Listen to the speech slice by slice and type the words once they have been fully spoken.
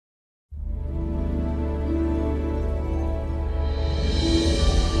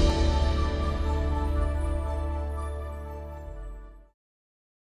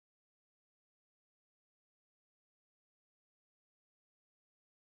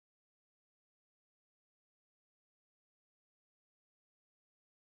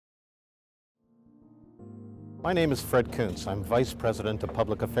My name is Fred Kuntz. I'm Vice President of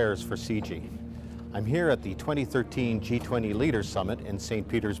Public Affairs for CIGI. I'm here at the 2013 G20 Leaders Summit in St.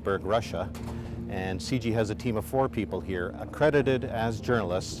 Petersburg, Russia, and CIGI has a team of 4 people here, accredited as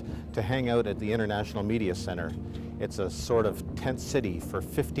journalists, to hang out at the International Media Center. It's a sort of tent city for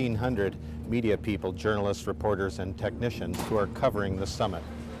 1,500 media people, journalists, reporters, and technicians who are covering the summit.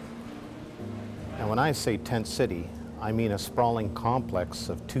 And when I say tent city, I mean a sprawling complex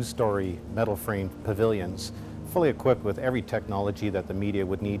of 2-story metal-framed pavilions, fully equipped with every technology that the media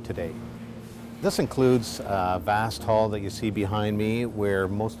would need today. This includes a vast hall that you see behind me where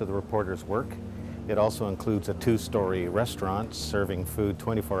most of the reporters work. It also includes a 2-story restaurant serving food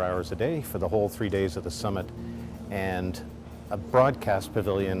 24 hours a day for the whole 3 days of the summit, and a broadcast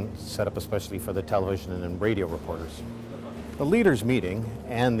pavilion set up especially for the television and radio reporters. The leaders meeting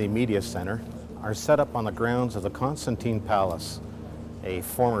and the media center are set up on the grounds of the Constantine Palace, a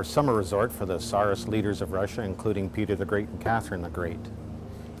former summer resort for the Tsarist leaders of Russia, including Peter the Great and Catherine the Great.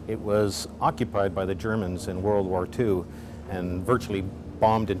 It was occupied by the Germans in World War II and virtually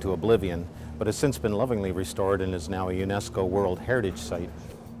bombed into oblivion, but has since been lovingly restored and is now a UNESCO World Heritage Site.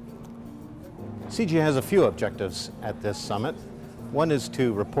 CIGI has a few objectives at this summit. One is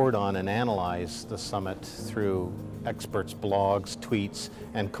to report on and analyze the summit through experts' blogs, tweets,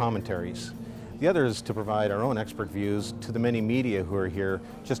 and commentaries. The other is to provide our own expert views to the many media who are here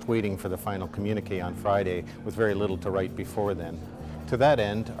just waiting for the final communique on Friday with very little to write before then. To that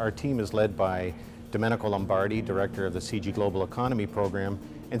end, our team is led by Domenico Lombardi, Director of the CIGI Global Economy Program,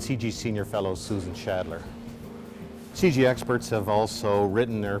 and CIGI Senior Fellow Susan Schadler. CIGI experts have also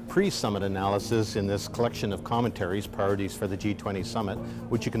written their pre-summit analysis in this collection of commentaries, Priorities for the G20 Summit,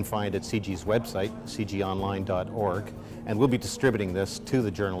 which you can find at CIGI's website, cigionline.org, and we'll be distributing this to the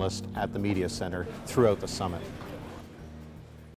journalists at the Media Center throughout the summit.